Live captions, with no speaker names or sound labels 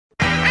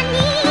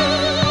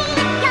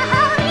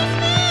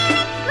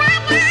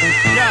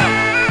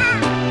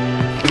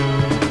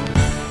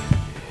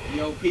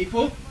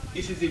people,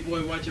 this is your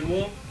boy Roger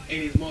Moore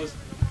in his most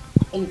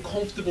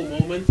uncomfortable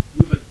moment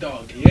with a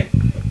dog, yeah?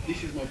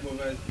 This is my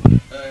brother's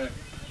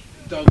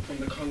dog from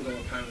the Congo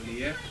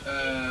apparently, yeah?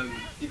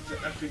 It's an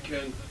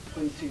African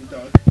hunting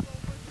dog,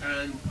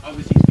 and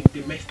obviously it's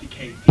been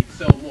domesticated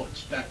so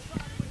much that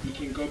you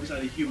can go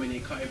beside a human and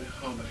you can't even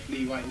harm a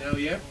flea right now,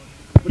 yeah?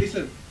 But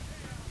listen,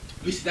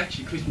 this is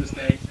actually Christmas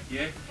Day,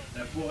 yeah?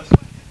 And of course,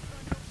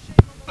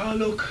 I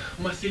look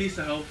my silly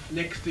self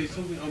next to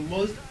something I'm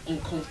most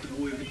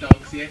uncomfortable with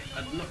dogs, yeah?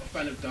 I'm not a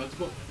fan of dogs,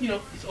 but you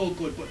know, it's all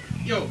good. But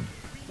yo,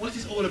 what's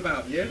this all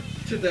about, yeah?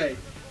 Today,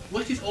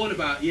 what's this all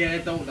about? Yeah,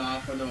 don't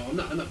laugh, I know, I'm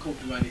not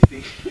comfortable about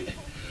this thing.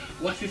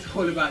 What's this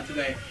all about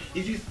today?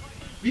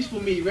 This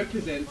for me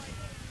represents,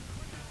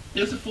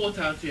 there's a thought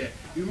out here.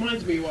 It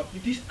reminds me what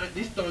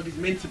this dog is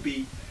meant to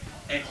be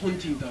a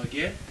hunting dog,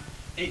 yeah?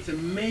 It's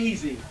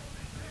amazing.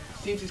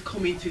 Since it's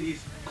come into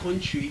this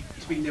country,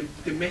 it's been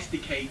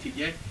domesticated,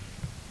 yeah?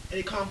 And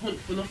it can't hunt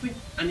for nothing.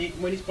 And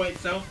when it's by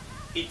itself,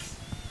 it's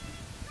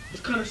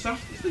kind of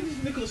soft. It's like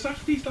this little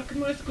softy. It's like a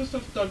nice little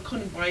soft dog,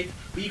 couldn't bite.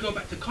 But you go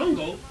back to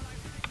Congo,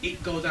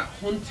 it goes out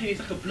hunting. It's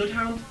like a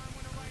bloodhound.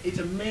 It's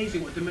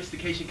amazing what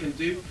domestication can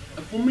do.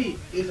 And for me,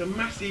 it's a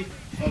massive.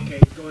 Okay,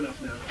 it's going off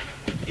now.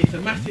 It's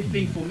a massive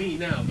thing for me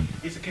now.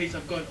 It's a case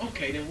of going,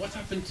 okay, then what's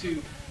happened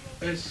to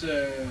as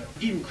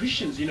even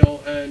Christians, you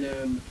know,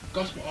 and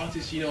gospel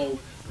artists, you know,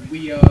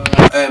 we are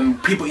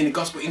people in the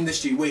gospel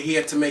industry. We're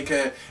here to make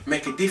a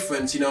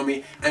difference, you know what I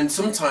mean? And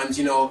sometimes,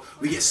 you know,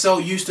 we get so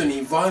used to an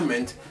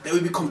environment that we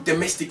become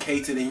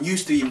domesticated and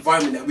used to the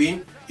environment that we're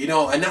in, you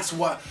know. And that's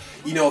what,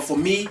 you know, for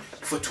me,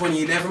 for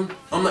 2011,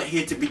 I'm not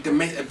here to be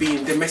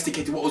being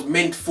domesticated. What was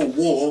meant for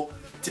war,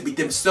 to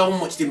be so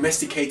much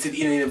domesticated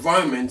in an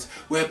environment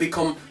where I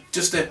become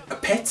just a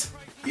pet.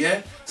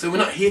 Yeah, so we're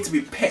not here to be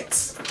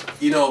pets,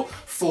 you know,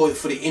 for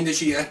the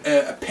industry,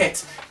 a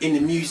pet in the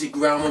music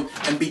realm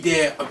and be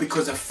there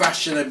because of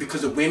fashion and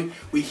because of whim.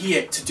 We're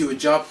here to do a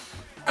job,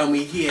 and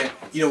we're here,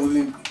 you know,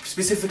 we've been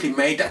specifically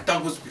made. That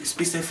dog was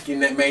specifically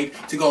made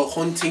to go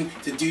hunting,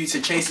 to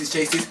chase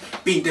this,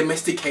 being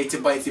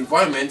domesticated by its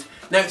environment.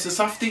 Now it's a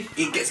softie.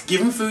 It gets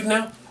given food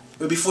now,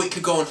 but before it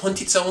could go and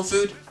hunt its own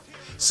food.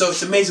 So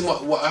it's amazing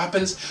what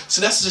happens. So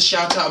that's just a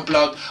shout out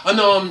blog. I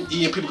know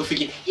you know, people go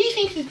thinking, he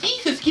thinks it's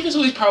Jesus, give us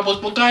all these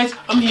parables. But guys,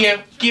 I'm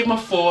here, give my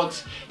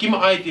thoughts, give my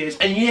ideas.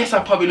 And yes,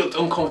 I probably looked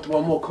uncomfortable.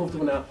 I'm more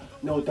comfortable now.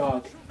 No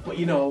dog. But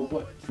you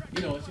know,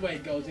 it's the way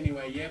it goes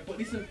anyway, yeah. But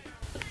listen,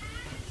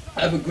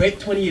 have a great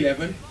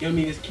 2011, you know what I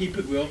mean, just keep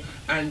it real,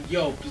 and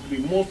yo, just be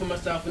more for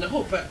myself, and I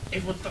hope that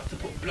everyone starts to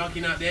put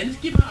blogging out there, and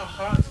just give out our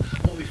hearts,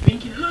 what we're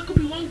thinking, and I could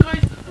be wrong,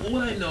 guys, but all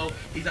I know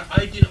is that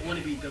I do not want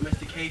to be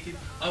domesticated.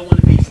 I want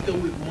to be still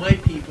with my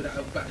people that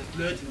have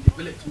learned and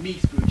developed me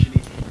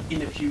spiritually in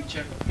the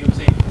future, you know what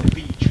I'm saying, to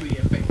be truly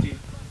effective, you know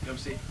what I'm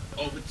saying.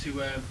 Over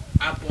to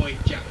our boy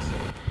Jackson.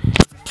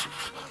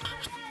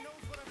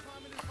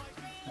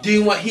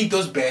 Doing what he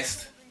does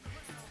best.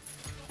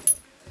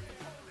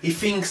 He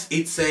thinks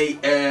it's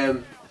a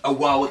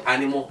wild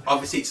animal.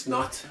 Obviously it's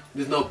not.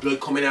 There's no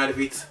blood coming out of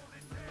it.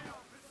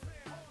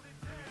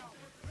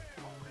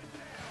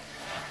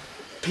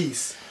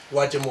 Peace.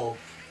 Roger Moore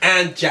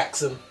and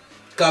Jackson.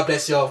 God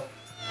bless y'all.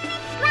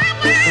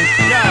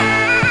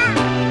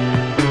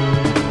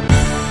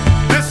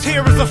 This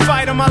here is a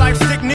fight of my life.